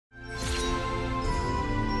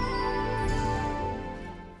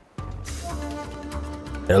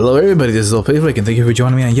Hello everybody, this is Playflick and thank you for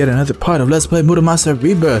joining me on yet another part of Let's Play Muramasa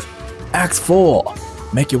Rebirth Act 4.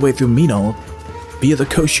 Make your way through Mino via the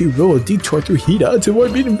Koshi Road, detour through Hida to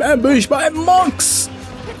avoid being ambushed by monks.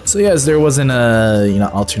 So yes, there wasn't a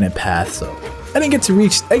alternate path, so I didn't get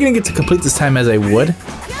to complete this time as I would.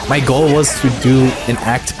 My goal was to do an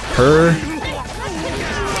act per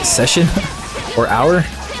session or hour,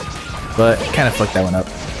 but kind of fucked that one up.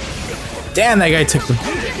 Damn, that guy took the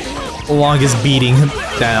longest beating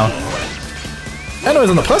down. Anyways,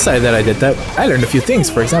 on the plus side that I did that, I learned a few things.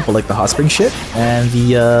 For example, like the hot spring shit and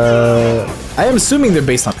the I am assuming they're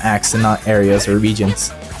based on acts and not areas or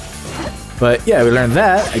regions. But yeah, we learned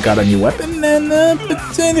that. I got a new weapon, and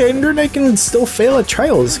but then I can still fail at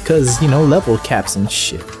trials because level caps and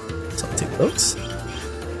shit. So I'll take those.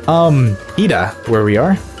 Ida, where we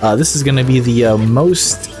are. This is gonna be the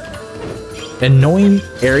most annoying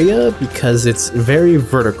area because it's very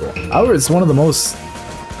vertical. However, it's one of the most.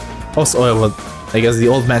 Also, well, I guess the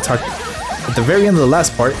old man talked at the very end of the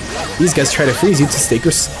last part. These guys try to freeze you to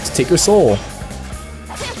take your soul,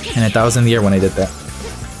 and I thought I was in the air when I did that.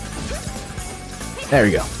 There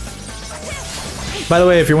we go. By the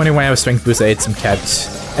way, if you're wondering why I have a strength boost, I ate some cabbage.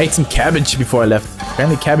 I ate some cabbage before I left.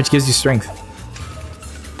 Apparently, cabbage gives you strength.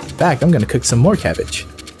 In fact, I'm gonna cook some more cabbage.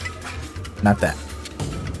 Not that.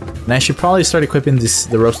 And I should probably start equipping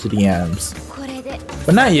the roasted yams.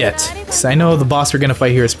 But not yet, because I know the boss we're gonna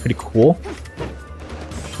fight here is pretty cool.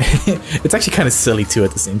 It's actually kind of silly too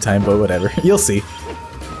at the same time, but whatever. You'll see.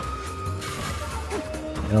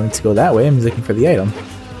 I don't need to go that way, I'm looking for the item.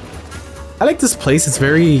 I like this place, it's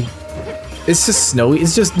just snowy.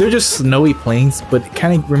 They're just snowy plains, but it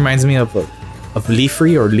kind of reminds me of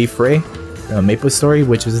Leafree or Leafray, Maple Story,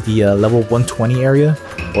 which is the level 120 area,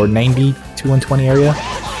 or 90 to 120 area.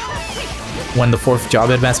 When the 4th job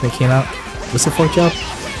advancement came out. What's the 4th job?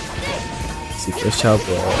 Let's see, 1st job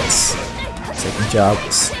was... 2nd job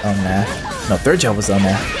was Elnath. No, 3rd job was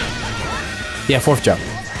Elnath. Yeah, 4th job.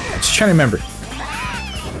 I'm just trying to remember.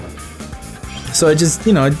 So I just,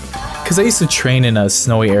 because I used to train in a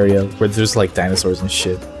snowy area where there's like dinosaurs and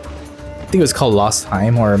shit. I think it was called Lost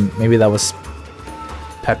Time, or maybe that was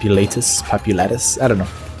Papulatus. I don't know.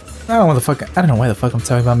 I don't know why the fuck I'm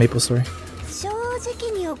talking about Maple Story.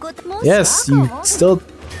 Yes, you still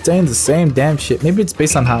saying the same damn shit. Maybe it's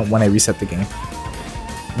based on when I reset the game.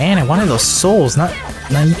 Man, I wanted those souls, not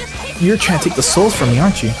you're trying to take the souls from me,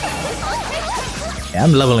 aren't you? Yeah,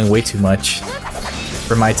 I'm leveling way too much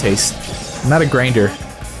for my taste. I'm not a grinder,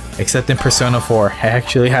 except in Persona 4. I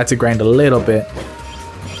actually had to grind a little bit,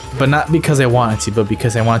 but not because I wanted to, but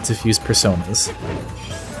because I wanted to fuse personas.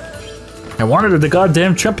 I wanted the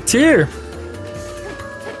goddamn trumpeter,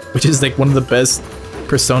 which is like one of the best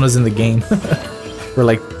personas in the game for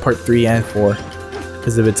like part 3 and 4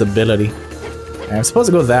 because of its ability. And I'm supposed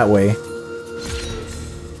to go that way,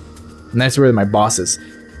 and that's where my boss is.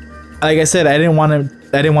 Like I said, I didn't want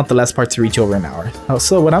the last part to reach over an hour.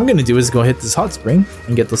 So what I'm gonna do is go hit this hot spring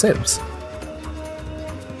and get those items.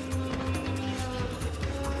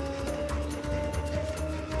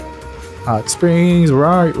 Hot springs, where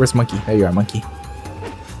are you? Where's Monkey? There you are, Monkey.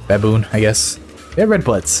 Baboon, I guess. They have red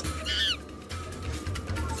bloods.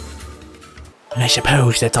 And I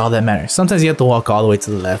suppose that's all that matters. Sometimes you have to walk all the way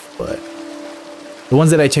to the left, but the ones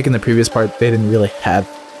that I checked in the previous part, they didn't really have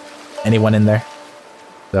anyone in there.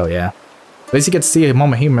 So yeah. At least you get to see a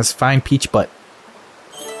moment here, must find Peach Butt.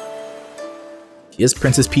 She is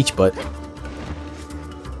Princess Peach Butt.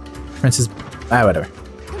 Princess... whatever.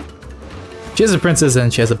 She is a princess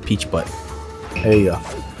and she has a peach butt. There you go.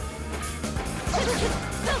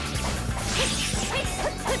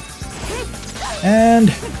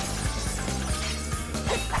 And...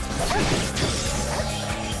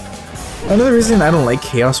 another reason I don't like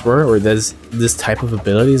Chaos Roar or this type of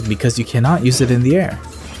ability is because you cannot use it in the air.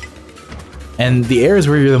 And the air is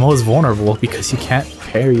where you're the most vulnerable because you can't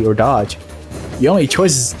parry or dodge. The only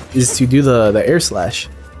choice is to do the air slash.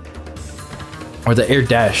 Or the air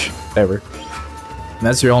dash, whatever. And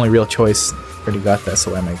that's your only real choice. Already got that,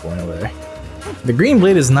 so why am I going over there? The green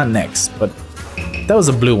blade is not next, but that was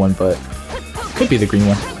a blue one, but could be the green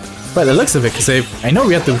one. By the looks of it, because I know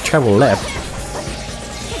we have to travel left.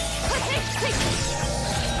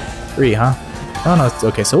 3, huh? Oh no, it's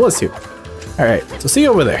okay, so it was 2. Alright, so see you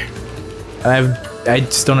over there. I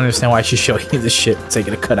just don't understand why she's showing you this shit, so I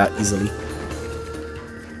get it cut out easily.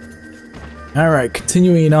 Alright,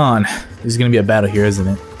 continuing on. There's gonna be a battle here, isn't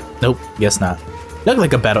it? Nope, guess not. Looked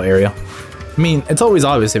like a battle area. I mean, it's always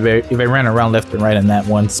obvious if I ran around left and right in that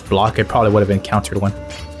one block, I probably would have encountered one.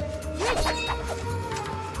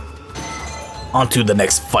 On to the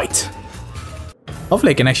next fight.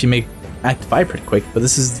 Hopefully I can actually make active pretty quick, but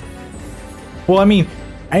this is... Well, I mean,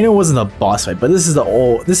 I know it wasn't a boss fight, but this is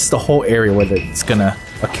the whole area where it's gonna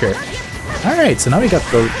occur. Alright, so now we got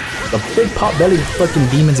the big pot-bellied fucking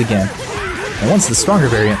demons again. And one's the stronger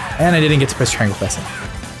variant, and I didn't get to press triangle fast enough.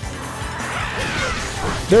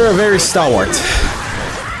 They're very stalwart.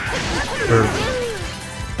 Or,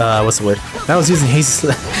 what's the word? I was using Hazy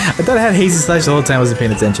Slash. I thought I had Hazy Slash the whole time I wasn't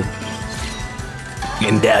paying attention.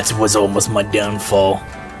 And that was almost my downfall.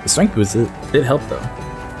 The strength boost did help though.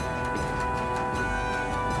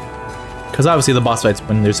 Because obviously the boss fights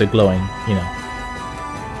when there's a glowing, you know,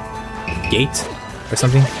 gate or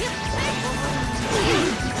something.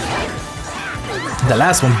 The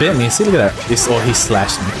last one bit me. See, look at that. He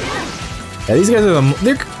slashed me. Yeah, these guys are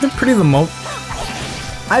they're pretty the most.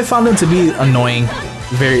 I found them to be annoying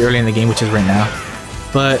very early in the game, which is right now.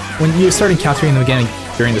 But when you start encountering them again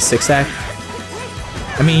during the 6th act,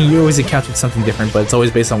 I mean, you always encounter something different, but it's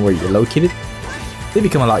always based on where you're located. They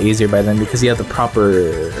become a lot easier by then because you have the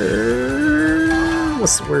proper...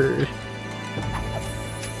 what's the word?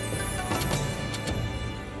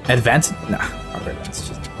 Advanced? Nah, proper advanced.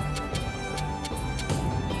 Just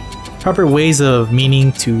proper ways of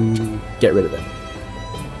meaning to get rid of them.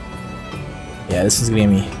 Yeah, this is gonna be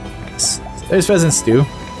me. There's pheasant stew.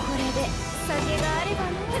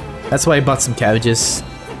 That's why I bought some cabbages.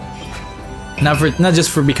 Not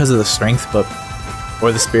just because of the strength, but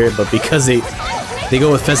or the spirit, but because they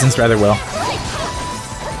go with pheasants rather well.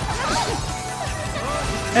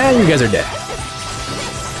 And you guys are dead.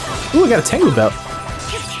 Ooh, I got a tangle belt.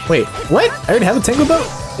 Wait, what? I already have a tangle belt?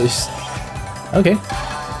 Okay.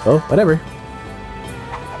 Well, whatever.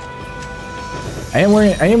 I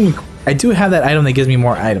do have that item that gives me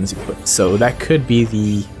more items equipped, so that could be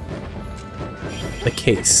the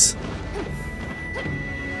case.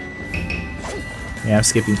 Yeah, I'm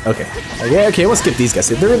skipping. Okay. Okay, we'll skip these guys.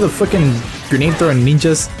 They're the fucking grenade throwing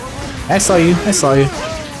ninjas. I saw you.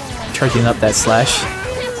 Charging up that slash.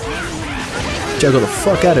 Juggle the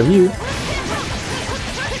fuck out of you.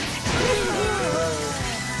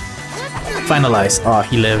 Finalize. Oh,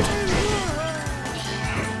 he lived.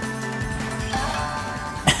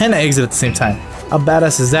 And I exit at the same time. How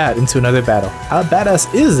badass is that into another battle? How badass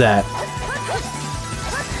is that?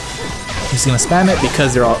 I'm just gonna spam it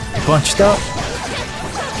because they're all bunched up.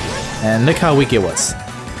 And look how weak it was.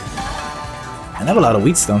 I have a lot of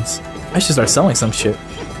wheat stones. I should start selling some shit.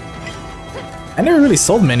 I never really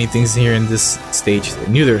sold many things here in this stage. I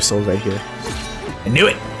knew they were sold right here. I knew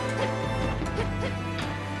it!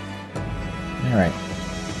 Alright.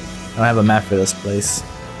 I don't have a map for this place.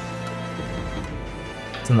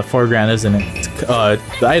 It's in the foreground, isn't it? The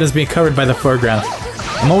item's being covered by the foreground.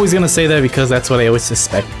 I'm always gonna say that because that's what I always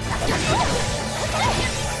suspect.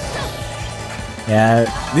 Yeah,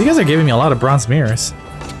 these guys are giving me a lot of bronze mirrors.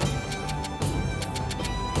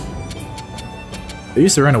 They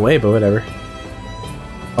used to run away, but whatever.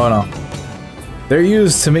 Oh no. They're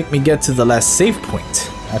used to make me get to the last save point.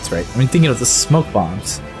 That's right. I'm thinking of the smoke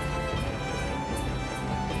bombs.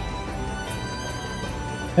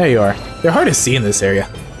 There you are. They're hard to see in this area.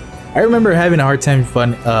 I remember having a hard time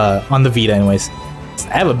on the Vita anyways.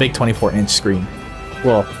 I have a big 24-inch screen.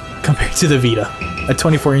 Well, compared to the Vita, a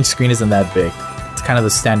 24-inch screen isn't that big. It's kind of the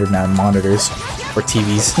standard now in monitors or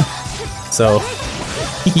TVs. So,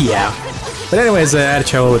 yeah. But anyways, I had to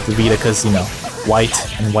travel with the Vita because, you know, white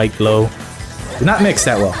and white glow do not mix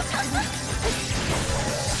that well.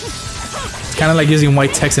 It's kind of like using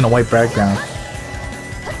white text in a white background.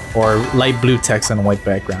 Or light blue text on a white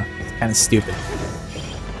background. It's kind of stupid.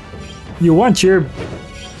 You want your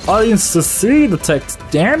audience to see the text,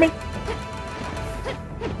 damn it!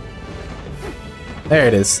 There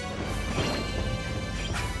it is.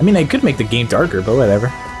 I mean, I could make the game darker, but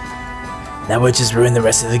whatever. That would just ruin the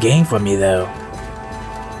rest of the game for me, though.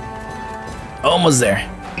 Almost there.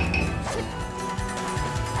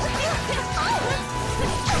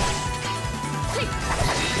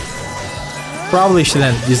 Probably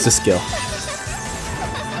shouldn't use the skill.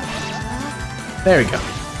 There we go.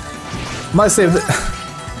 Must save it.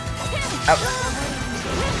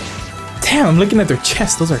 Damn, I'm looking at their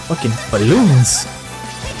chests. Those are fucking balloons.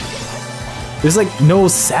 There's like no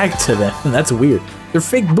sag to them. That's weird. They're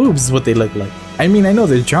fake boobs is what they look like. I mean, I know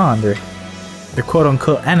they're drawn. They're quote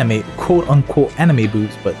unquote anime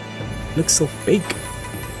boobs, but it looks so fake.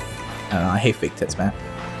 I don't know. I hate fake tits, man.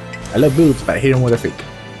 I love boobs, but I hate them when they're fake.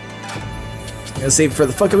 I'm gonna save for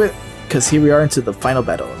the fuck of it, because here we are into the final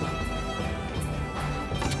battle.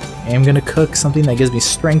 I'm gonna cook something that gives me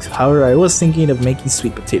strength. However, I was thinking of making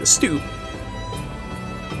sweet potato stew.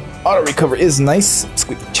 Auto recover is nice.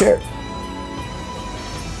 Squeak the chair.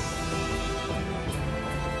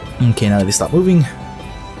 Okay, now that they stop moving.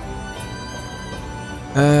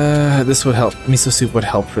 This would help. Miso soup would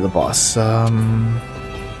help for the boss. Now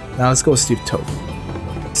let's go with stewed tofu.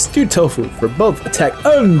 Stewed tofu for both attack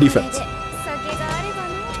and defense.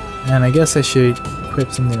 And I guess I should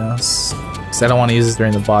equip something else. Because I don't want to use this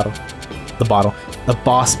during the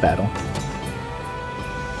boss battle.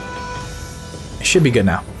 It should be good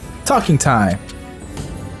now. Talking time.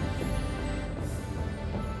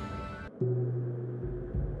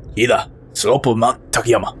 Ida, slope of Mount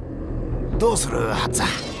Takayama.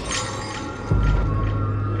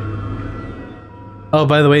 Oh,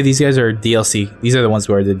 by the way, these guys are DLC. These are the ones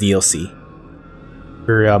who are the DLC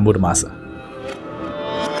for Muramasa.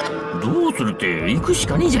 どうするって行くし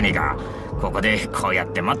かねえじゃねえか。ここでこうやっ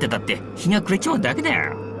て待ってたって日が暮れちまうだけだ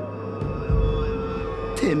よ。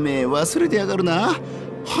てめえ忘れてやがるな。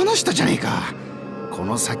話したじゃねえか。こ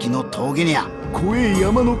の先の峠には怖え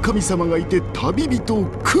山の神様がいて旅人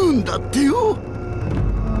を食うんだってよ。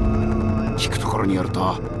聞くところによる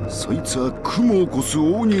と、そいつは雲を越す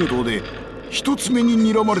大入道で一つ目に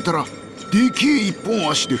睨まれたらでけえ一本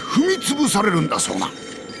足で踏み潰されるんだそうな。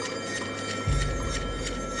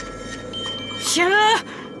しゃあ、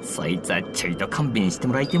そいつはちょいと勘弁して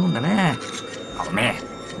もらいてえもんだな。おめ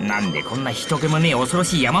え、なんでこんな人気もねえ恐ろ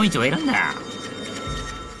しい山道を選んだ。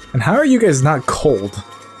And how are you guys not cold?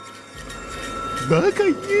 バカ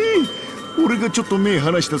言え。俺がちょっと目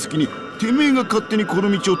離した隙にてめえが勝手にこ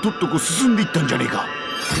の道をとっとこ進んでいったんじゃねえか。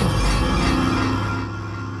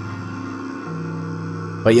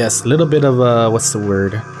But yes, a little bit of what's the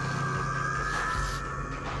word?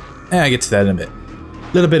 I get to that in a bit.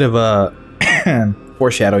 A little bit of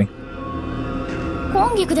foreshadowing.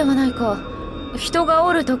 本菊ではないか。人が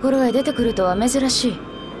おるところへ出てくるとは珍しい。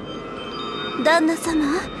旦那様、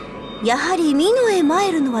やはり美濃へ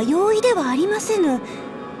参るのは容易ではありませぬ。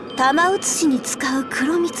玉写しに使う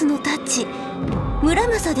黒蜜のタッチ、村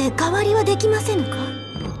正で代わりはできませぬか？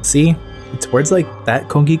 See, it's words like that,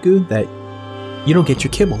 Kongiku, that you don't get your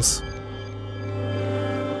kibbles.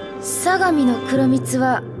 相模の黒蜜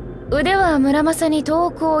は腕は村正に遠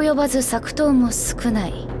く及ばず作刀も少な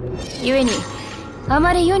い。故にあ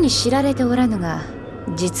まり世に知られておらぬが、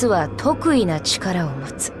実は得意な力を持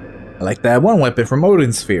つ。I like that one weapon from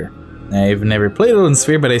Odin's Sphere. I've never played Odin's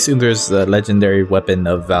Sphere, but I assume there's a legendary weapon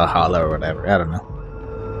of Valhalla or whatever. I don't know.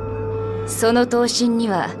 その刀身に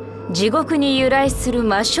は地獄に由来する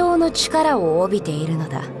魔性の力を帯びているの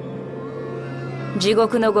だ。地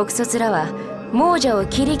獄の極卒らは亡者を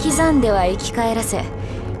切り刻んでは生き返らせ、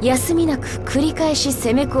休みなく繰り返し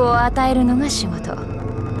責め苦を与えるのが仕事。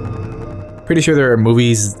Pretty sure there are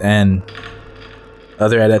movies and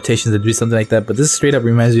other adaptations that do something like that, but this straight up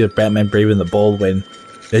reminds me of Batman Brave and the Bold when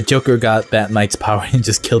the Joker got Batmite's power and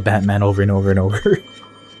just killed Batman over and over and over.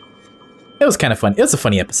 It was kind of fun. It was a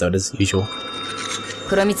funny episode as usual.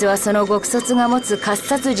 黒蜜はその極卒が持つ喝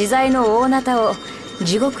殺自在の大鉈を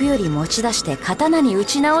地獄より持ち出して刀に打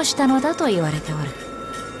ち直したのだと言われておる。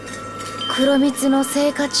黒蜜の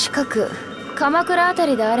生活近く鎌倉あた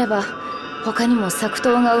りであれば他にも作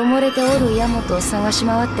刀が埋もれておる矢本を探し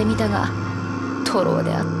回ってみたが徒労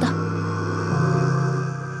であった。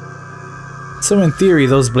 So in theory,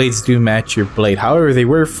 those blades do match your blade. However, they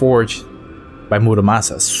were forged by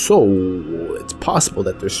Muramasa, so it's possible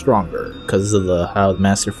that they're stronger because of how the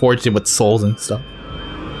master forged it with souls and stuff.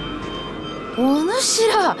 お主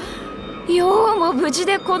ら、ようも無事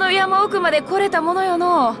でこの山奥まで来れたものよ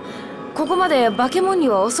の。ここまで化け物に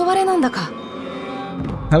は襲われなんだか。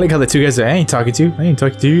I like how the two guys say, I ain't talking to you. I ain't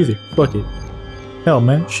talking to you either. Fuck it. Hell,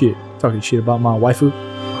 man. Shit. Talking shit about my waifu.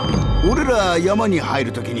 俺ら山に入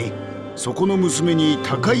るときにそこの娘に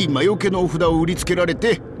高い魔除けのお札を売りつけられ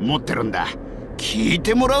て持ってるんだ。聞い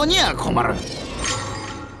てもらうには困る。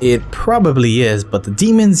It probably is, but the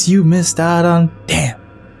demons you missed out on, damn.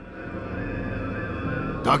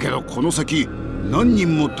 だけどこの先何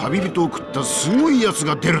人も旅人を食ったすごいやつ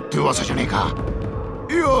が出るって噂じゃねえか。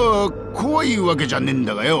いや怖いわけじゃねえん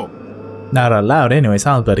だがよ。Not allowed anyways,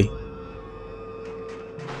 huh, buddy?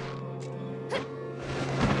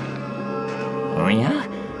 おや、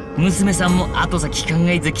娘さんも後先考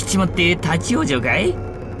えず来ちまって立ち往生かい？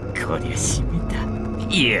こりゃしめた。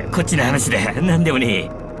いや、こっちの話だ。なんでもねえ。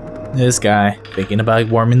This guy, thinking about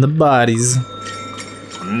warming the bodies.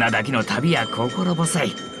 こんなだけの旅は心細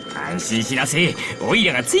い。安心しなせえ。おい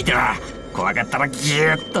らがついてら。怖かったらぎゅ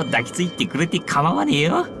ーっと抱きついてくれて構わねえ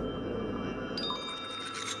よ。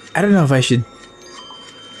I don't know if I should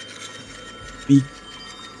be...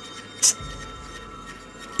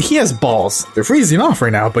 He has balls. They're freezing off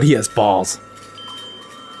right now, but he has balls.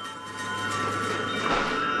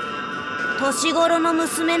 年頃の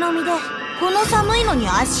娘の身でこの寒いのに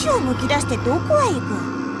足をむき出してどこへ行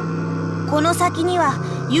く？この先には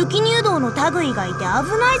雪入道の類がいて危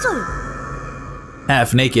ないぞよ。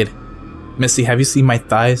Half naked. Missy, have you seen my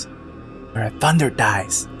thighs? Or thunder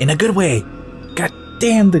thighs. In a good way. God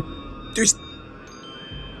damn, there's...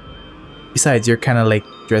 Besides, you're kinda like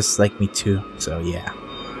dressed like me too, so yeah.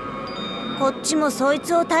 こっちもそい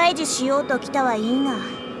つを退治しようと来たはいいが、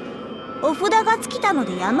お札が尽きたの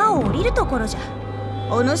で山を降りるところじゃ。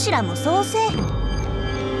お主らもそうせ。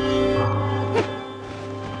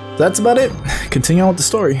That's about it. Continue on with the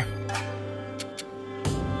story.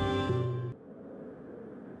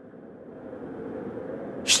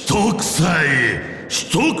 人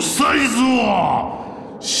臭いぞ。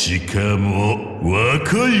しかも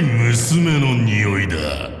若い娘の匂いだ。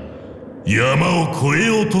山を越え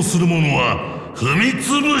ようとする者は踏み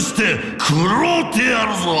潰して食ろうてや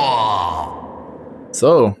るぞ。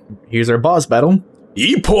So, here's our boss battle.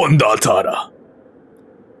 Ippon Datara.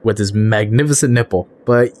 With his magnificent nipple.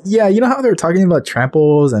 But yeah, you know how they were talking about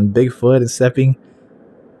tramples and Bigfoot and stepping?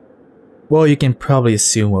 Well, you can probably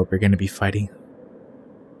assume what we're going to be fighting.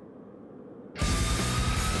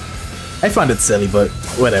 I found it silly, but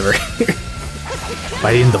whatever.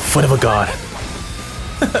 Fighting the foot of a god.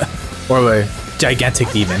 Or a gigantic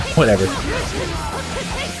demon. Whatever.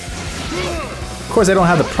 Of course, I don't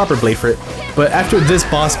have the proper blade for it. But after this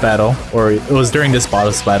boss battle, or it was during this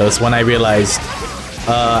boss battle, is when I realized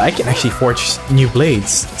I can actually forge new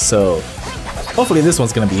blades. So hopefully this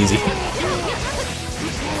one's gonna be easy.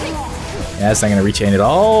 Yeah, that's not gonna rechain at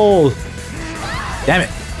all. Damn it!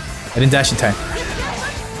 I didn't dash in time.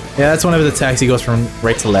 Yeah, that's one of his attacks. He goes from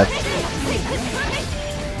right to left.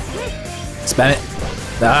 Spam it.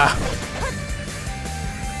 Ah!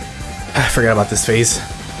 I forgot about this phase.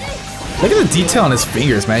 Look at the detail on his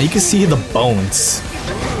fingers, man. You can see the bones.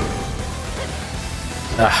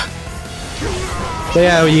 Ah. But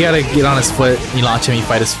yeah, you gotta get on his foot, you launch him, you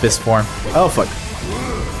fight his fist form. Oh, fuck.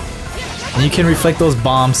 And you can reflect those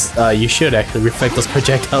bombs. You should actually reflect those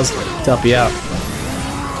projectiles to help you out.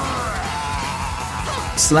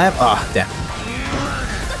 Slam. Ah, oh, damn.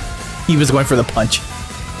 He was going for the punch.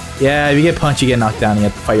 Yeah, if you get punched, you get knocked down, and you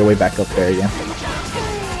have to fight your way back up there again.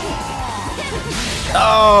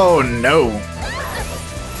 Oh, no.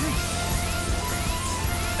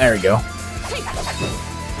 There we go.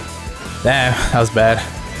 Damn, that was bad.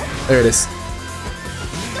 There it is.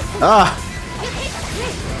 Ah!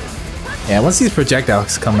 Yeah, once these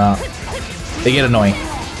projectiles come out, they get annoying.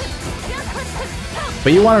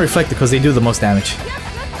 But you want to reflect it because they do the most damage.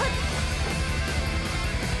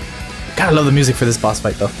 Gotta love the music for this boss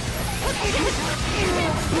fight, though.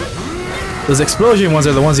 Those explosion ones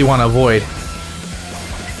are the ones you want to avoid.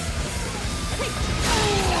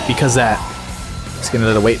 Because that. Just gonna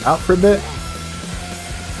let it wait out for a bit.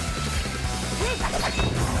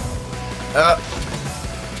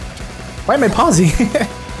 Why am I pausing?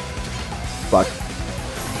 Fuck.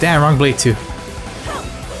 Damn, wrong blade too.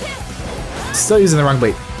 Still using the wrong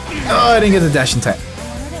blade. Oh, I didn't get the dash in time.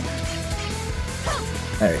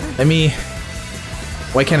 Alright, let me...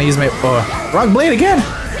 Why can't I use my... Oh, wrong blade again!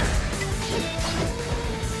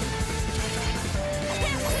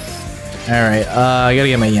 Alright, I gotta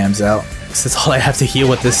get my yams out. Because that's all I have to heal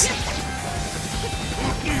with this.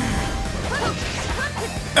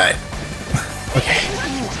 Alright. Okay.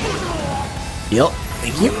 Heal.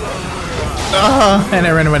 Thank you. And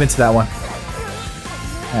I ran right into that one.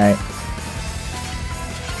 Alright.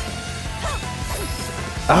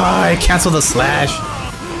 I canceled the slash.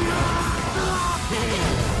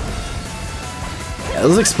 Yeah,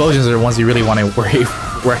 those explosions are the ones you really want to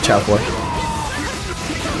watch out for.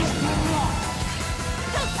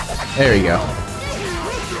 There we go.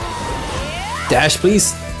 Dash,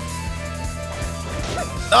 please.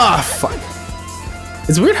 Ah, fuck.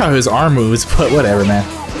 It's weird how his arm moves, but whatever, man.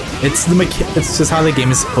 It's just how the game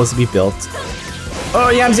is supposed to be built. Oh,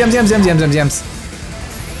 yams, yams, yams, yams, yams, yams, yams.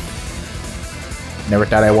 Never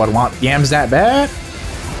thought I would want yams that bad.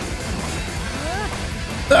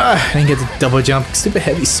 Ah, I didn't get the double jump. Stupid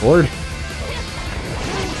heavy sword.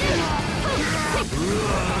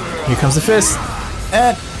 Here comes the fist.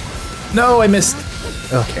 And no, I missed.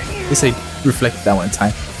 Okay, at least I reflected that one in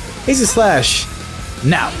time. Easy slash.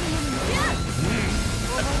 Now.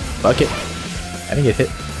 Fuck it. I didn't get hit.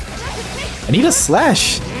 I need a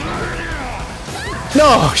slash.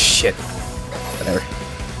 No, shit. Whatever.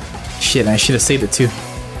 Shit, I should have saved it too.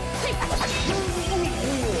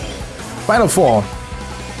 Final form.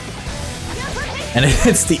 And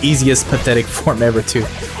it's the easiest pathetic form ever too.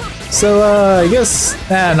 So, I guess...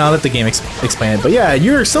 no, I'll let the game explain it. But yeah,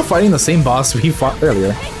 you're still fighting the same boss we fought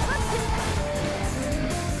earlier.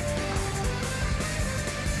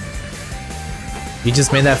 He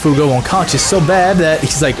just made that fool go unconscious so bad that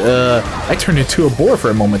he's like, I turned into a boar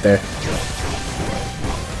for a moment there.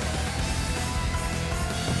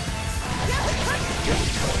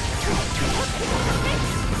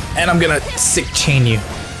 And I'm gonna sick chain you.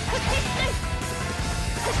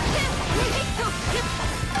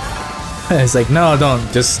 It's like, no, don't,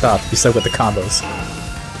 just stop. You suck with the combos.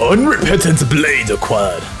 Unrepentant blade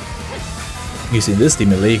acquired. Using this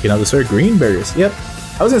demon lady, you can also green barriers. Yep.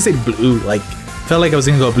 I was gonna say blue, like, felt like I was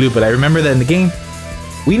gonna go blue, but I remember that in the game,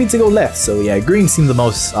 we need to go left. So yeah, green seemed the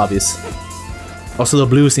most obvious. Also, the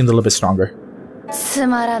blue seemed a little bit stronger. つ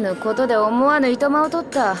まらぬことで思わぬいとまを取っ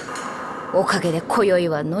た。おかげで今宵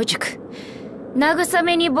は野宿。慰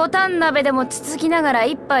めにボタン鍋でもつつきながら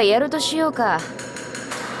一杯やるとしようか。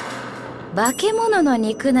化け物の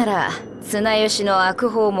肉なら綱吉の悪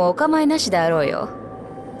法もお構いなしであろうよ。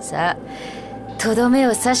さあ、とどめ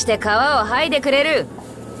を刺して皮を剥いでくれる。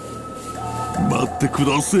待ってく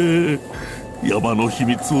ださい。山の秘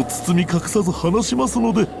密を包み隠さず話します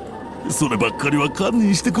ので、そればっかりは堪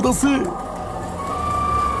忍してください。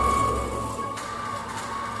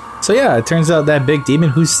So yeah, it turns out that big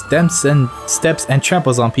demon who steps and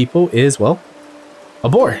tramples on people is, well, a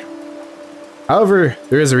boar. However,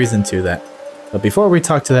 there is a reason to that. But before we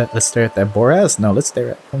talk to that, let's stare at that boar ass. No, let's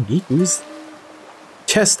stare at Kongiku's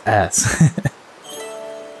chest ass.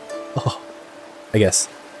 Oh, I guess.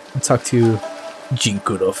 Let's talk to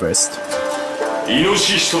Jinkuro first. イノ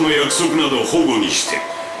シシとの約束など保護にして、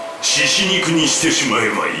獅子肉にしてしまえ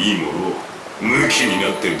ばいいものを、ムキに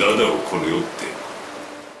なってダダをこねよって。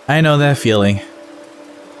I know that feeling.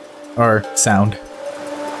 Or sound.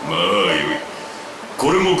 まあよい。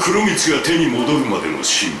これも黒蜜が手に戻るまでの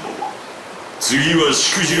辛抱。次は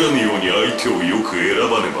しくじらぬように相手をよく選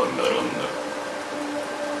ばねばならん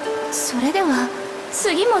な。それでは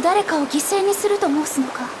次も誰かを犠牲にすると申すの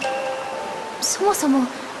か。そもそも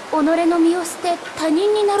己の身を捨て他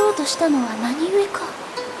人になろうとしたのは何故か。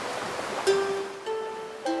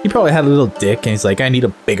 He probably had a little dick and he's like, I need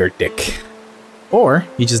a bigger dick. Or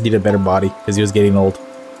he just needed a better body because he was getting old.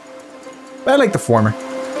 But I like the former.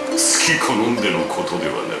 好き好んでのことで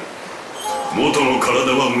はない。元の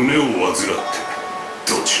体は胸を患って、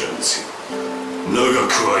どちらにせよ長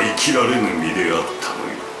くは生きられぬ身であったの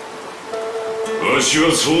よ。わし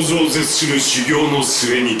は想像を絶する修行の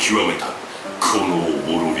末に極めたこのお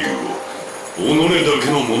ぼろ流を己だ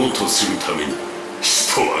けのものとするために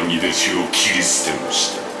一兄弟子を切り捨てま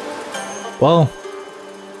した。 Well,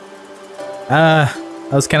 that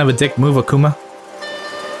was kind of a dick move, Akuma.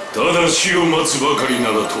 ただ死を待つばかり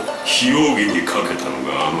などと非容疑にかけたの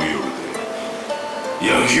があの夜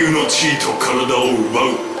で、野球の地位と体を奪う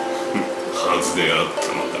はずであった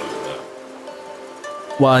のだろ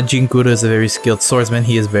うな。 While Jinkuro is a very skilled swordsman,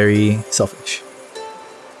 he is very selfish,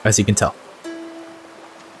 as you can tell.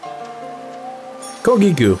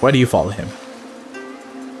 Kogiku, why do you follow him?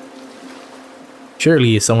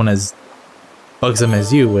 Surely someone as buxom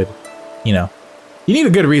as you would, you know, you need a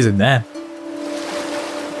good reason then.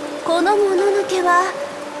 このもののけは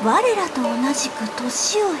我らと同じく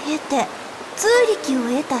年を経て通力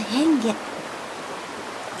を得た変化。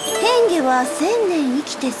変化は1000年生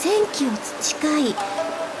きて1000機を培い、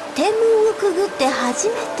天文をくぐって初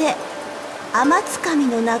めて天津神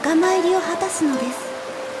の仲間入りを果たすのです。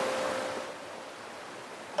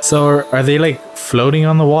 So are they like floating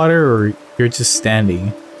on the water or you're just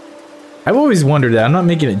standing? I've always wondered that. I'm not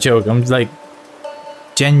making a joke. I'm like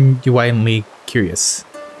genuinely curious.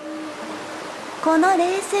 この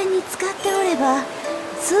冷戦に使っておれば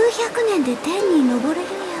数百年で天に昇れる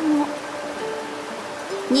やも。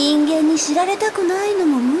人間に知られたくないの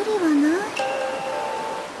も無理はない。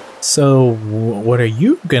 So what are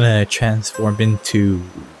you gonna transform into?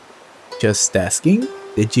 Just asking?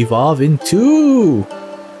 Did you evolve into?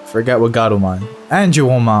 Forgot what Garumon.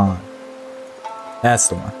 Anjuomon. That's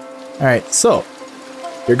the one. Alright, so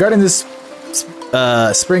you're guarding this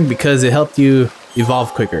spring because it helped you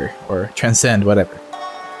evolve quicker or transcend, whatever.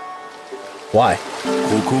 Why?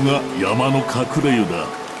 ここが山の隠れ湯だ。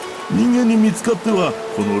人間に見つかっては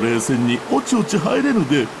この冷戦におちおち入れぬ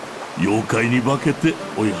で妖怪に化けて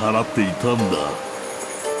追い払っていたんだ。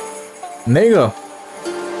 There you go.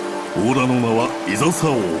 オーラの名はイザサ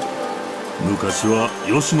王。昔は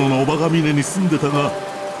吉野のおばが峰に住んでたが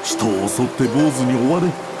人を襲って坊主に追われ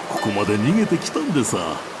ここまで逃げてきたんでさ。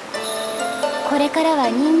これからは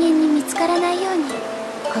人間に見つからないように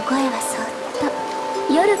ここへはそっ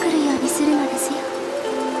と夜来るようにするのですよ。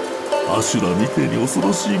アシュラみてえに恐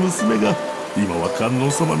ろしい娘が今は観音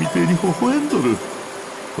様みてえに微笑んどる。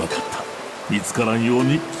わかった。見つからんよう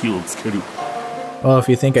に気をつける。 Well, if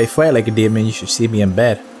you think I fight like a demon, you should see me in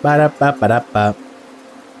bed. Ba-da-ba-ba-da-ba.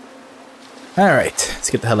 Alright, let's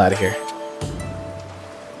get the hell out of here.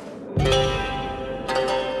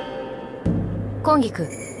 コンギ君、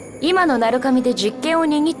今の鳴神で実権を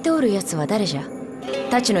握っておる奴は誰じゃ？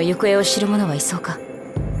たちの行方を知る者はいそうか？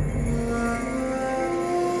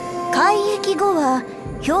改易後は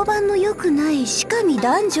評判の良くない鹿見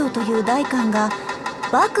檀上という大官が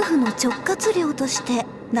幕府の直轄領として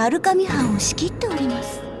鳴神藩を仕切っておりま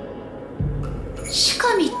す。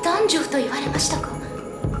鹿見檀上と言われましたか？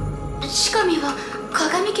鹿見は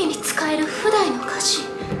鏡家に仕える普代の家臣。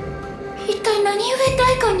一体何故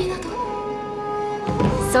大官になど。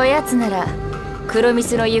そやつなら黒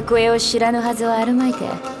蜜の行方を知らぬはずはあるまいて。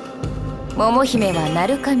桃姫は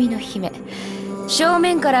鳴神の姫。正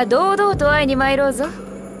面から堂々と会いに参ろうぞ。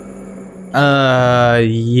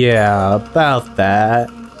Yeah, about that.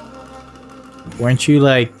 Weren't you,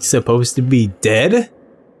 like, supposed to be dead?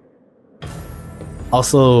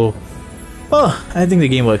 Also, well, I think the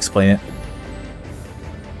game will explain it.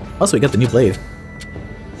 Also, we got the new blade.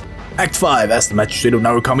 Act 5, as the magistrate of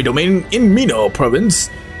Narukami Domain in Mino Province,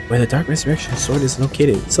 where the Dark Resurrection Sword is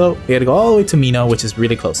located. So, we gotta go all the way to Mino, which is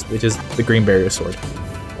really close, which is the Green Barrier Sword.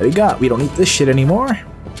 What we got? We don't need this shit anymore.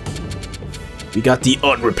 We got the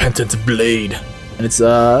Unrepentant Blade. And it's,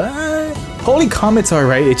 Holy Comet's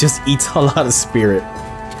alright, it just eats a lot of spirit.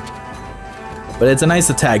 But it's a nice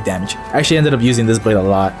attack damage. I actually ended up using this blade a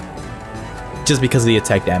lot. Just because of the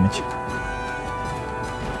attack damage.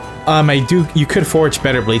 You could forge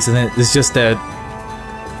better blades in it. It's just that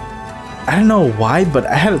I don't know why, but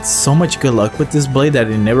I had so much good luck with this blade that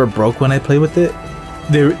it never broke when I played with it.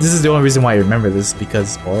 This is the only reason why I remember this,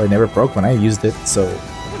 because, well, it never broke when I used it, so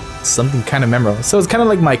something kind of memorable. So it's kind of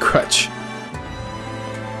like my crutch.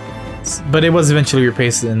 But it was eventually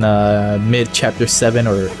replaced in mid-chapter 7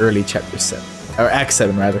 or early chapter 7. Or Act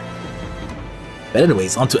 7, rather. But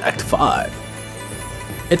anyways, on to Act 5.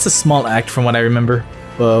 It's a small act from what I remember.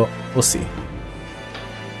 Well, we'll see.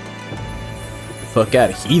 Fuck out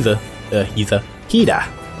of Hida. Hida.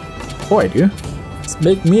 Boy, dude. Let's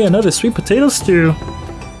make me another sweet potato stew.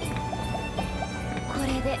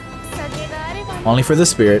 Only for the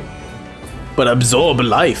spirit. But absorb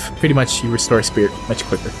life. Pretty much, you restore spirit much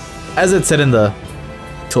quicker. As it said in the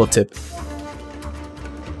tooltip.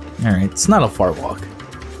 Alright, it's not a far walk.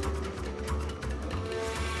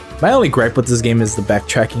 My only gripe with this game is the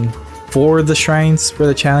backtracking for the shrines, for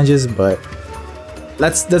the challenges, but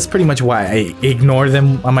that's pretty much why I ignore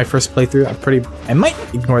them on my first playthrough. I might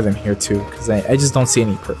ignore them here too, because I just don't see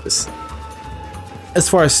any purpose. As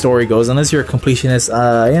far as story goes, unless you're a completionist,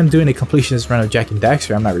 I am doing a completionist run of Jack and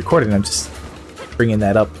Daxter. I'm not recording, I'm just bringing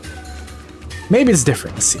that up. Maybe it's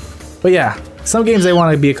different, let's see. But yeah, some games I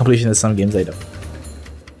want to be a completionist, some games I don't.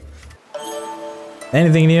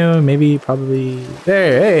 Anything new? Maybe, probably...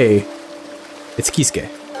 There, hey! It's Kisuke.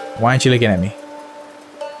 Why aren't you looking at me?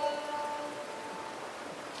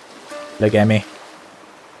 Look at me.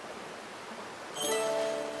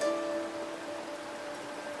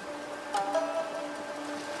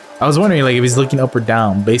 I was wondering like if he's looking up or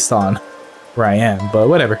down based on where I am, but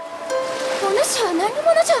whatever.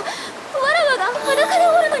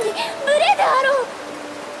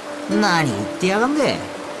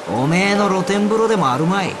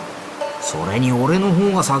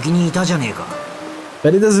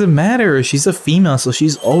 But it doesn't matter, she's a female, so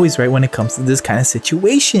she's always right when it comes to this kind of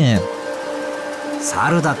situation.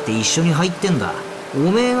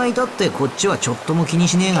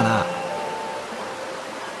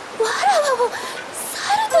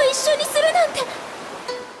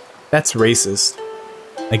 That's racist,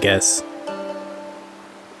 I guess.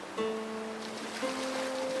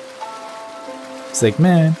 It's like,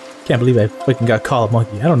 man, can't believe I fucking got called a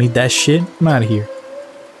monkey. I don't need that shit. I'm out of here.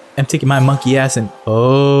 I'm taking my monkey ass and...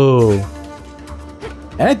 Oh.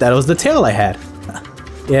 And I thought it was the tail I had.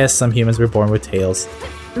 Yes, some humans were born with tails.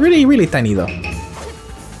 They're really, really tiny though.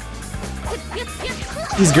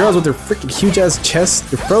 These girls with their freaking huge ass chests,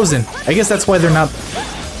 they're frozen. I guess that's why they're not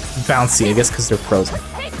bouncy. I guess because they're frozen.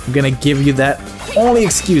 I'm gonna give you that. Only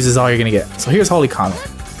excuse is all you're gonna get. So here's Holy Comet.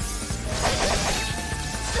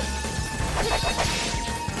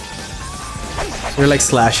 They're like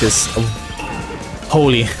slashes of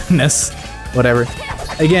holiness. Whatever.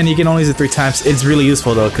 Again, you can only use it 3 times. It's really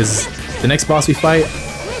useful though, because the next boss we fight...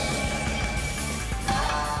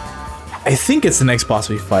 I think it's the next boss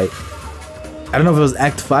we fight. I don't know if it was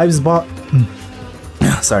Act 5's boss.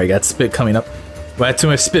 Sorry, got spit coming up. But I had too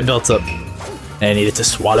much spit built up. And I needed to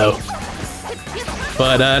swallow.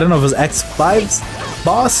 But I don't know if it was Act 5's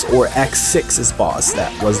boss or Act 6's boss.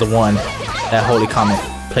 That was the one that Holy Comet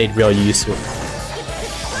played real useful.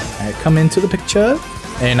 Alright, come into the picture.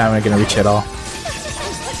 And now we're gonna reach it all.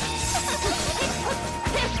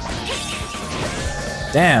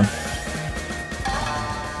 Damn.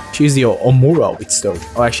 She used the Omura wheat stone.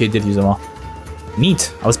 Oh, actually, I did use them all.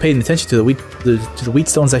 Neat. I was paying attention to the wheat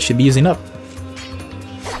stones I should be using up.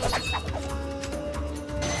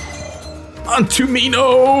 Onto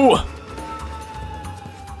Mino!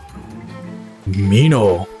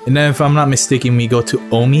 Mino. And then if I'm not mistaken, we go to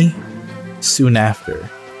Omi soon after.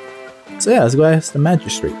 So yeah, let's go ask the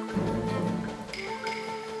magistrate.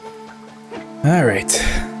 Alright.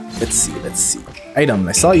 Let's see. Item,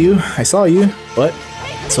 I saw you, but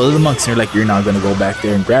so did the monks, and you're like, you're not gonna go back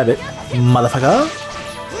there and grab it, motherfucker.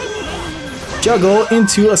 Juggle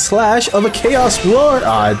into a slash of a chaos roar.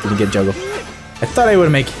 Ah, I didn't get juggle. I thought I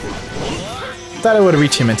would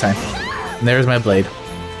reach him in time. And there's my blade.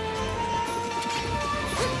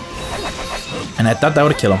 And I thought that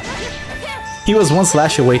would kill him. He was one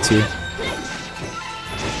slash away too.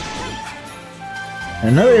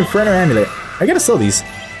 Another Inferno Amulet. I gotta sell these.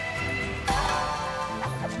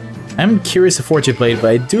 I'm curious to forge a blade, but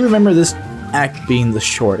I do remember this act being the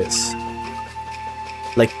shortest.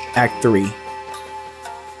 Like Act 3.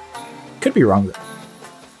 Could be wrong though.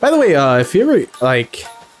 By the way, if you ever like,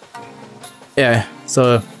 yeah.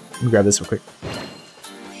 So let me grab this real quick.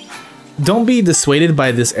 Don't be dissuaded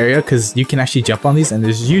by this area because you can actually jump on these, and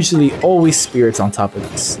there's usually always spirits on top of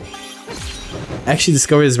this. I actually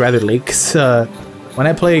discovered this rather late because when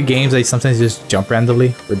I play games, I sometimes just jump randomly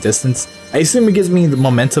for distance. I assume it gives me the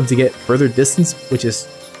momentum to get further distance, which is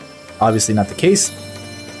obviously not the case.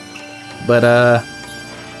 But yeah,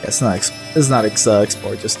 it's not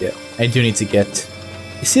explored just yet. I do need to get.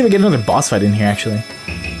 Let's see if I get another boss fight in here actually.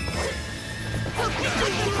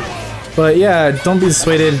 But yeah, don't be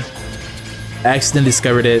dissuaded. I accidentally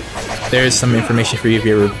discovered it. There's some information for you if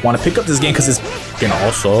you ever want to pick up this game because it's fucking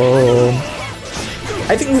awesome.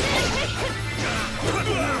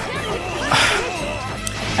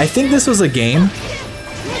 I think this was a game,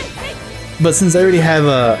 but since I already have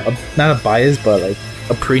not a bias, but like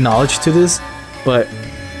a pre-knowledge to this, but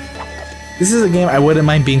this is a game I wouldn't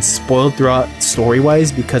mind being spoiled throughout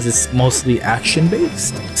story-wise because it's mostly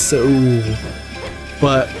action-based. So,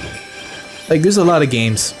 but like there's a lot of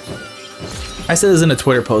games. I said this in a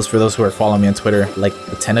Twitter post for those who are following me on Twitter, like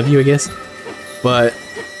the 10 of you, I guess. But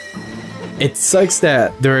it sucks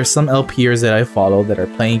that there are some LPers that I follow that are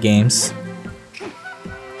playing games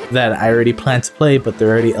that I already plan to play, but they're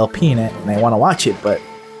already LPing it, and I want to watch it, but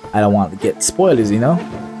I don't want to get spoilers, you know?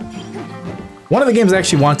 One of the games I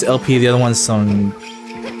actually want to LP, the other one's some...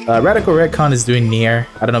 Radical Redcon is doing Nier.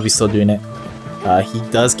 I don't know if he's still doing it. He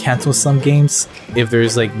does cancel some games if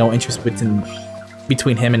there's like no interest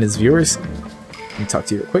between him and his viewers. Let me talk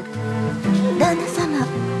to you real quick. 旦那様、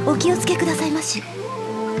お気をつけくださいまし。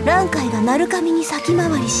蘭海が鳴神に先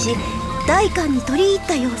回りし、代官に取り入っ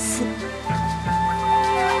た様子。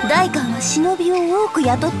代官は忍びを多く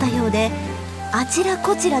雇ったようで、あちら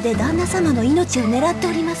こちらで旦那様の命を狙って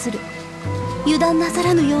おりまする。油断なさ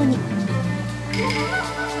らぬように。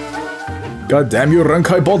God damn you,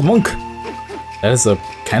 Rankai Bald Monk! That is a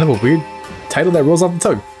kind of a weird title that rolls off the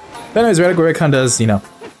tongue. But anyways, Radical Redcon does, you know,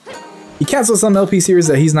 he cancels some LP series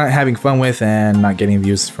that he's not having fun with and not getting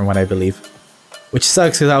views from what I believe. Which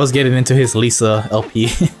sucks because I was getting into his Lisa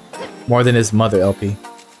LP more than his mother LP.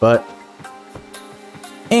 But,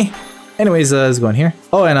 anyways, let's go in here.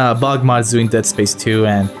 Oh, and Bogmod's doing Dead Space 2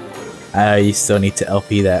 and I still need to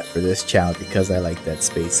LP that for this channel because I like Dead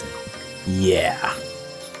Space. Yeah.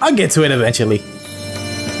 I'll get to it eventually.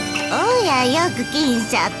 おやよく来ん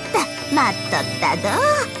しゃった。待っとったど。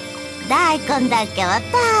大根だけは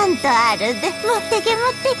たんとあるで。持ってけ持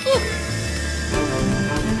ってけ。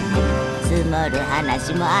積もる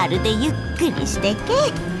話もあるでゆっくりしてけ。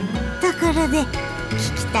ところで聞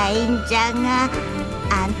きたいんじゃが、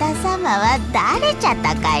あんた様は誰じゃっ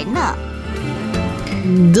たかいの?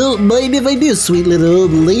 Don't mind if I do, sweet little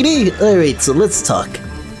old lady. Alright, so let's talk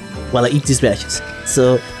while I eat these matches.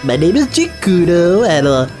 So, my name is Jinkudo, and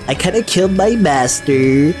I kinda killed my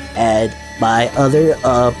master and my other,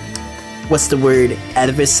 what's the word?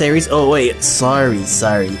 Adversaries? Oh wait, sorry.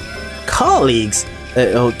 Colleagues!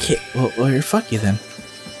 Okay, well, fuck you then.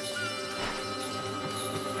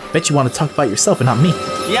 Bet you want to talk about yourself and not me.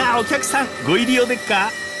 いや、お客さん、ご入り用でっか？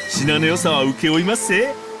品の良さは請け負います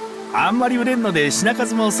ぜ。あんまり売れんので品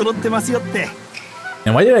数も揃ってますよって。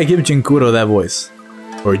 And why did I give Jinkudo that voice?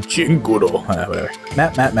 Or Jinkudo, whatever.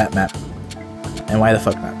 Map. And why the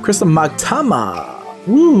fuck not? Crystal Magtama!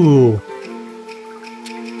 Woo!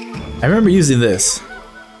 I remember using this.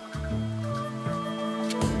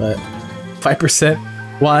 But 5%?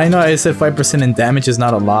 Well, I know I said 5% in damage is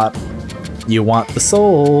not a lot. You want the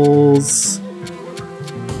souls.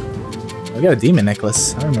 I got a demon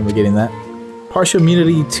necklace. I remember getting that. Partial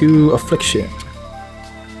immunity to affliction.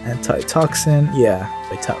 Antitoxin, yeah.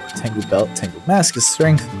 Vitality. Tangle belt, tangle mask is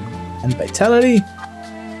strength and vitality.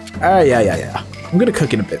 Alright, yeah. I'm gonna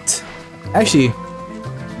cook in a bit. Actually.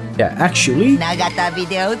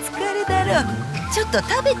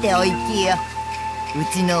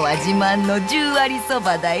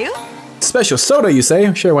 Special soda, you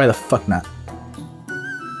say? Sure, why the fuck not?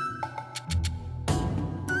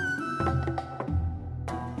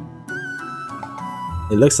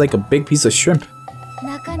 It looks like a big piece of shrimp.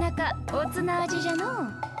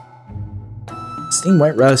 Steamed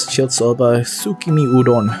white rice, chilled soba, sukimi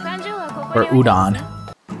udon. Or udon.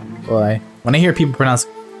 Boy, when I hear people pronounce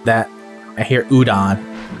that, I hear udon.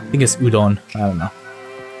 I think it's udon. I don't know.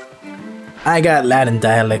 I got Latin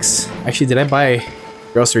dialects. Actually, did I buy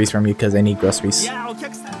groceries from you because I need groceries?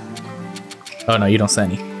 Oh no, you don't sell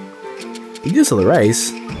any. You do sell the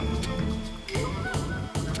rice.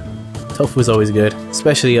 Tofu is always good,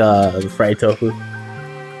 especially the fried tofu.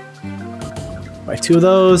 Buy 2 of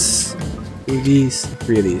those, 2 of these,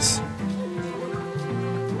 3 of these.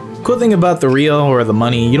 Cool thing about the Rio or the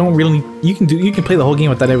money, you don't really you can play the whole game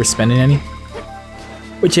without ever spending any,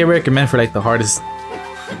 which I recommend for like the hardest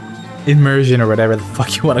immersion or whatever the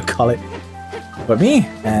fuck you want to call it. But me,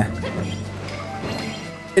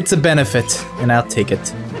 it's a benefit, and I'll take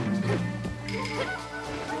it.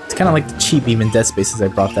 It's kind of like the cheap even Dead Space, as I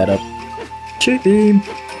brought that up. Cheating.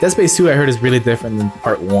 Dead Space 2 I heard is really different than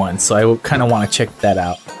part 1, so I kind of want to check that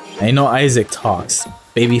out. I know Isaac talks,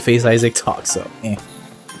 babyface Isaac talks, so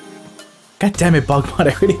God damn it, Bugmod,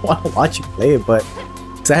 I really want to watch you play it, but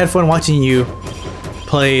cause I had fun watching you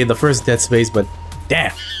play the first Dead Space, but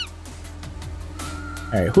damn.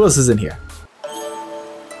 Alright, who else is in here?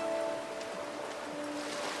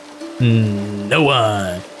 No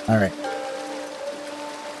one. Alright.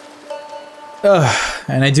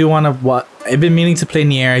 And I do want to watch. I've been meaning to play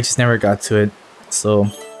Nier, I just never got to it. So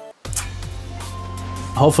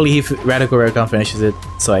hopefully Radical Recon finishes it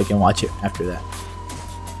so I can watch it after that.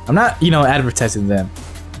 I'm not, advertising them.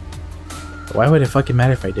 But why would it fucking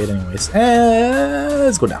matter if I did anyways?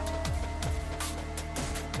 Let's go down.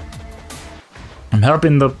 I'm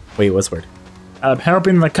helping the... Wait, what's the word? I'm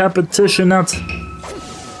helping the competition out.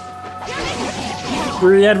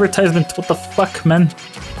 Free advertisement, what the fuck, man?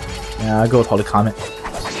 Yeah, I'll go with Holy Comet.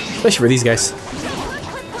 Especially for these guys.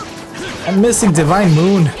 I'm missing Divine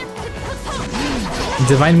Moon.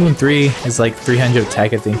 Divine Moon 3 is like 300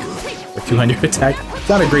 attack, I think. Or 200 attack. It's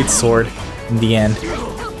not a great sword in the end.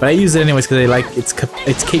 But I use it anyways because I like its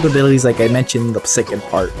capabilities, like I mentioned in the second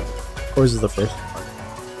part. Of course, is the first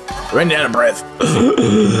part. Running out of breath.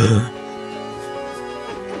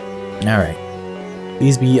 Alright.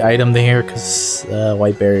 Please be item there because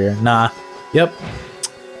white barrier. Nah. Yep.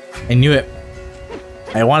 I knew it.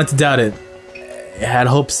 I wanted to doubt it. I had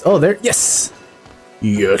hopes. Oh, there. Yes.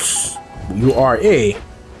 Yes. You are a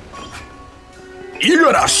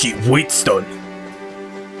Igarashi Wheatstone.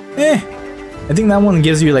 I think that one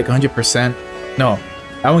gives you like 100%. No,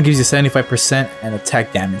 that one gives you 75% and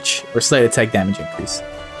attack damage or slight attack damage increase.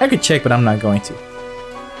 I could check, but I'm not going to.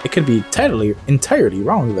 It could be entirely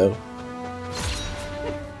wrong though.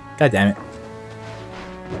 God damn it.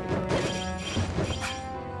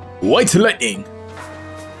 White lightning.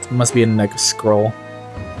 It must be in like a scroll.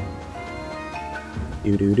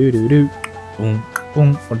 Do do do do do. Boom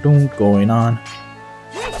boom boom. Going on.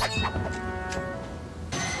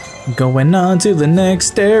 Going on to the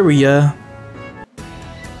next area.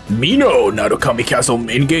 Mino Narukami Castle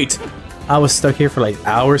main gate. I was stuck here for like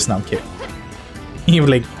hours. No, I'm kidding. You were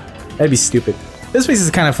like, that'd be stupid. This place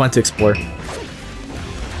is kind of fun to explore.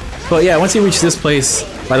 But yeah, once you reach this place,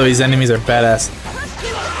 by the way, these enemies are badass.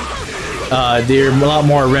 They're a lot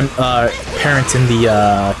more apparent in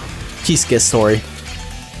the Kisuke story.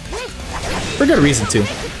 For good reason too.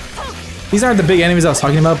 These aren't the big enemies I was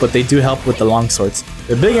talking about, but they do help with the long swords.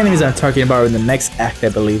 The big enemies I'm talking about are in the next act, I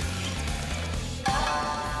believe.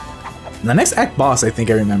 The next act boss, I think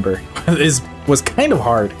I remember, was kind of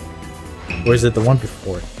hard. Or is it the one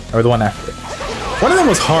before? Or the one after? One of them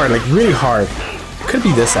was hard, like really hard. It could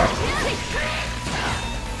be this act.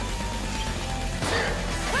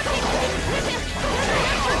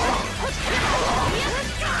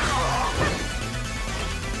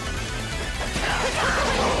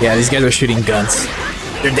 Yeah, these guys are shooting guns.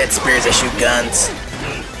 They're dead spears that shoot guns.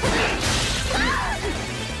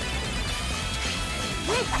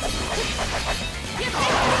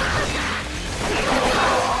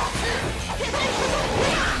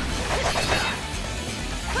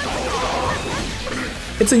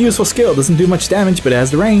 It's a useful skill, doesn't do much damage, but it has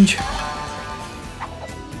the range.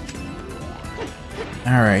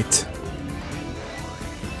 Alright.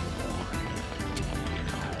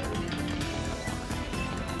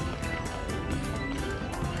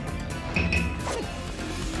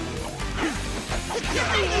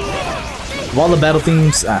 Of all the battle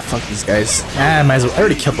themes, fuck these guys. I might as well. I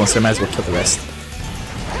already killed one, so I might as well kill the rest.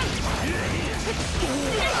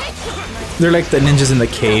 They're like the ninjas in the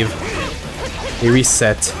cave. They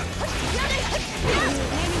reset.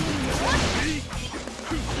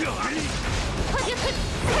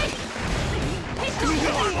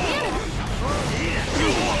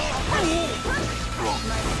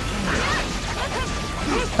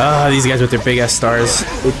 These guys with their big ass stars.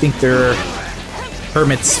 They think they're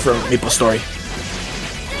hermits from Maple Story.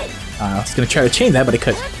 I was gonna try to chain that, but I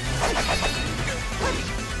couldn't.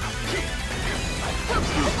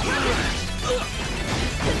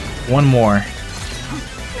 One more.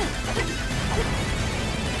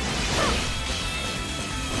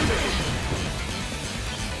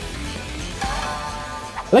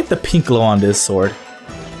 I like the pink glow on this sword.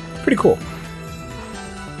 Pretty cool.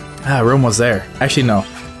 We're almost there. Actually, no.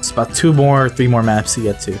 It's about 3 more maps to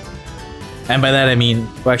get to. And by that I mean,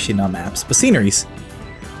 well, actually not maps, but sceneries.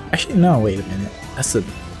 Actually, no, wait a minute. That's the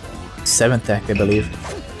 7th act, I believe.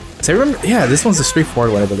 So I remember, yeah, this one's a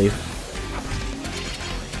straightforward one, I believe.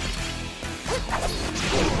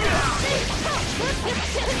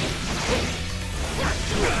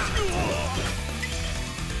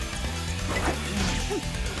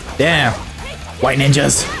 Damn! White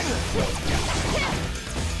ninjas!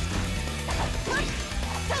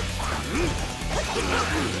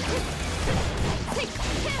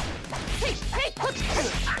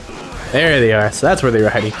 There they are, so that's where they were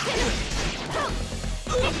heading.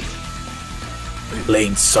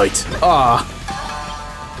 Plain sight. Ah!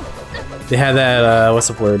 They had that, what's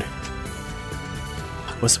the word?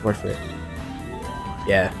 What's the word for it?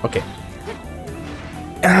 Yeah, okay.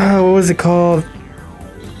 What was it called?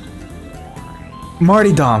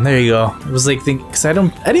 Martyrdom, there you go. It was like, because I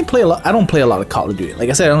don't play a lot of Call of Duty. Like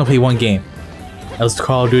I said, I only play one game. That was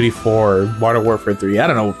Call of Duty 4, Modern Warfare 3. I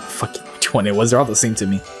don't know fucking which one it was. They're all the same to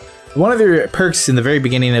me. One of their perks in the very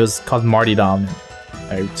beginning, it was called Martyrdom.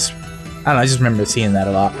 I don't know, I just remember seeing that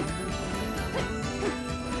a lot.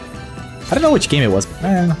 I don't know which game it was,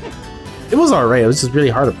 but it was alright. It was just really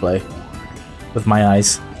hard to play with my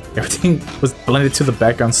eyes. Everything was blended to the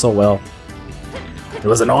background so well. It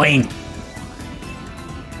was annoying.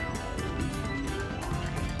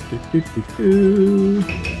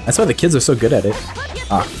 That's why the kids are so good at it.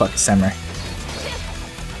 Ah, fuck, Samurai.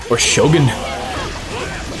 Or Shogun.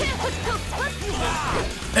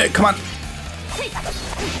 Hey, come on.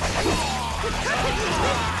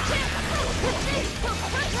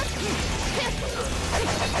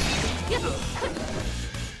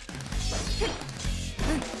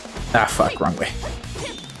 Ah, fuck, wrong way.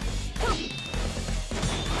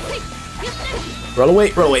 Roll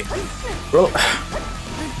away, roll away. Roll.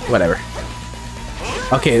 Whatever.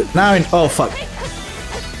 Okay, now oh, fuck.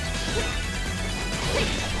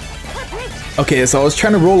 Okay, so I was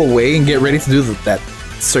trying to roll away and get ready to do that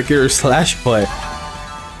circular slash, but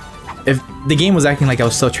if the game was acting like I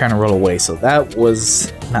was still trying to roll away, so that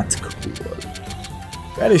was not cool.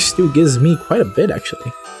 Radish Stew gives me quite a bit,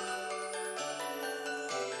 actually.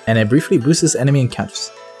 And it briefly boosts enemy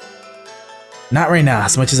encounters. Not right now,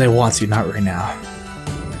 as much as I want to, not right now.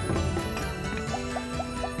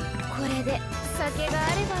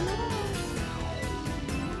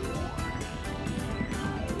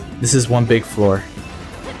 This is one big floor.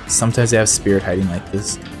 Sometimes they have spirit hiding like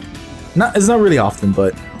this. It's not really often,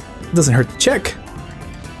 but it doesn't hurt to check.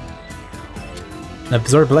 An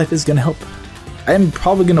absorbed life is gonna help. I am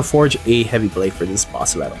probably gonna forge a heavy blade for this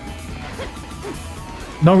boss battle.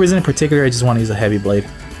 No reason in particular, I just want to use a heavy blade.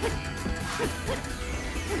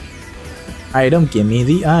 Item, give me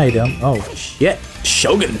the item. Oh shit,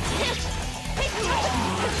 Shogun!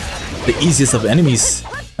 The easiest of enemies,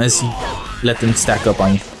 unless you let them stack up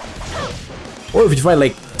on you. Or if you fight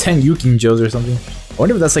like 10 Yukinjos or something. I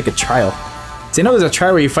wonder if that's like a trial. See, I know there's a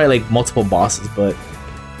trial where you fight like multiple bosses, but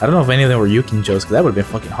I don't know if any of them were Yukinjos, because that would have been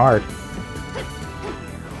fucking hard.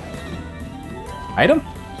 Item?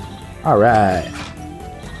 Alright.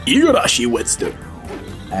 Igarashi Whetstone.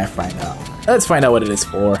 Let's find out what it is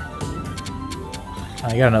for.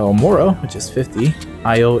 I got another Omoro, which is 50.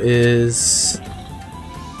 Io is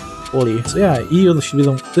 40. So yeah, Io should be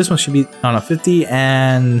this one should be 50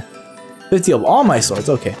 and 50 of all my swords.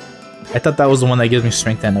 Okay. I thought that was the one that gives me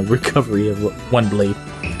strength and a recovery of one blade.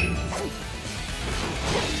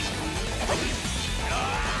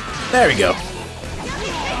 There we go.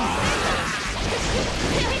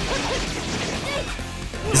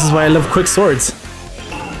 This is why I love quick swords.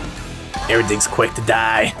 Everything's quick to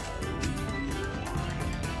die.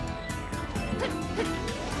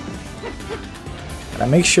 Gotta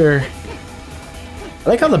make sure I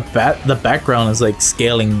like how the background is like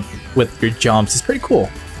scaling with your jumps. It's pretty cool.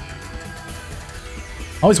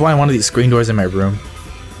 I always wanted one of these screen doors in my room,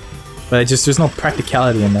 but there's no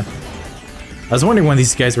practicality in them. I was wondering when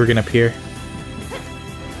these guys were gonna appear.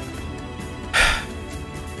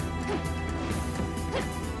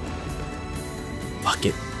 Fuck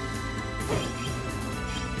it.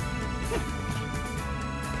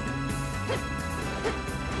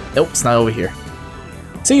 Nope, it's not over here.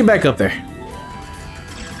 So you back up there.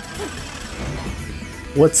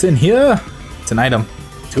 What's in here? It's an item.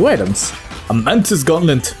 2 items. A Mantis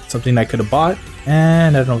Gauntlet. Something I could have bought.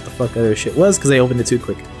 And I don't know what the fuck other shit was because I opened it too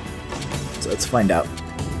quick. So let's find out.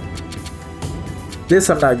 This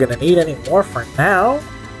I'm not gonna need anymore for now.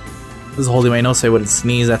 This is holding my nose so I wouldn't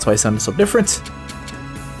sneeze. That's why I sounded so different.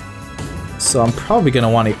 So I'm probably gonna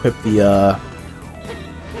want to equip the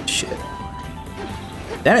shit.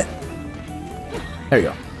 Damn it! There we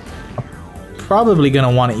go. I'm probably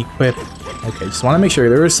gonna want to equip. Okay, just want to make sure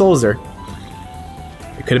there are souls there.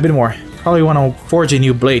 There could have been more. Probably want to forge a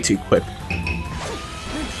new blade to equip.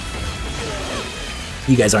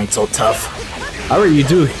 You guys aren't so tough. However, you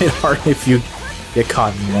do hit hard if you get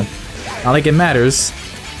caught in one. Not like it matters.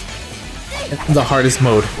 In the hardest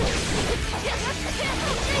mode.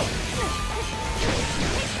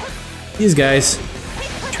 These guys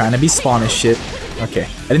trying to be spawn as shit. Okay,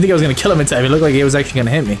 I didn't think I was gonna kill him in time. It looked like he was actually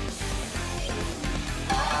gonna hit me.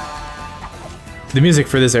 The music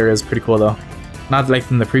for this area is pretty cool though. Not like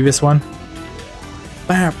from the previous one.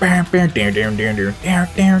 I'm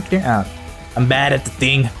bad at the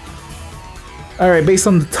thing. Alright, based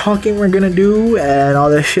on the talking we're gonna do and all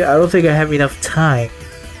that shit, I don't think I have enough time.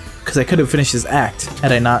 Because I could have finished this act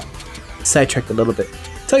had I not sidetracked a little bit.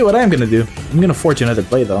 Tell you what I am gonna do. I'm gonna forge another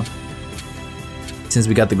blade though. Since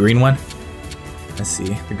we got the green one. Let's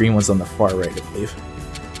see. The green one's on the far right, I believe.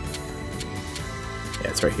 Yeah,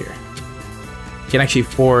 it's right here. You can actually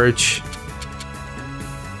forge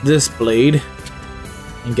this blade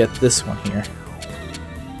and get this one here,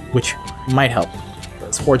 which might help.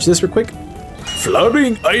 Let's forge this real quick.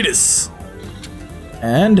 Flowering Itis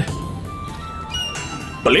and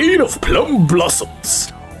Blade of Plum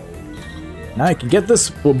Blossoms. Now I can get this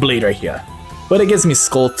blade right here, but it gives me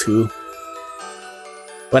Skull too.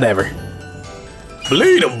 Whatever.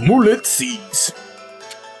 Blade of Moonlit Seas.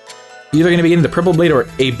 You're either going to be getting the purple blade or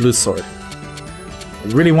a blue sword. I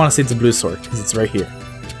really want to say it's a blue sword because it's right here.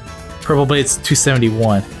 Purple blade's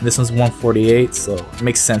 271. This one's 148, so it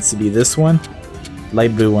makes sense to be this one.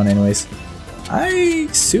 Light blue one, anyways. I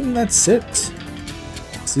assume that's it.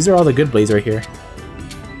 So these are all the good blades right here.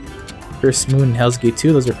 First Moon and Hell's Gate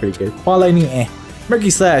 2, those are pretty good. Qual Lightning, eh. Murky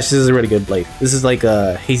Slash, this is a really good blade. This is like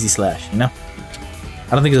a Hazy Slash, you know?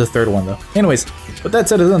 I don't think there's a third one though. Anyways, with that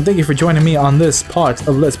said and done, thank you for joining me on this part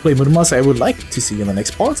of Let's Play Muramasa. I would like to see you in the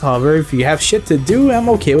next part. However, if you have shit to do, I'm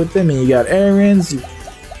okay with them. And you got errands,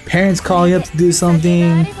 parents call you up to do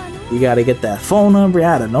something, you gotta get that phone number,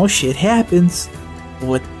 I don't know, shit happens.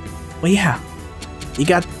 Well yeah, you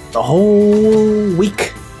got the whole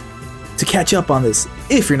week to catch up on this.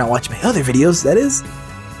 If you're not watching my other videos, that is.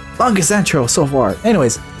 Longest intro so far.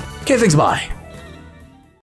 Anyways, okay, thanks, bye.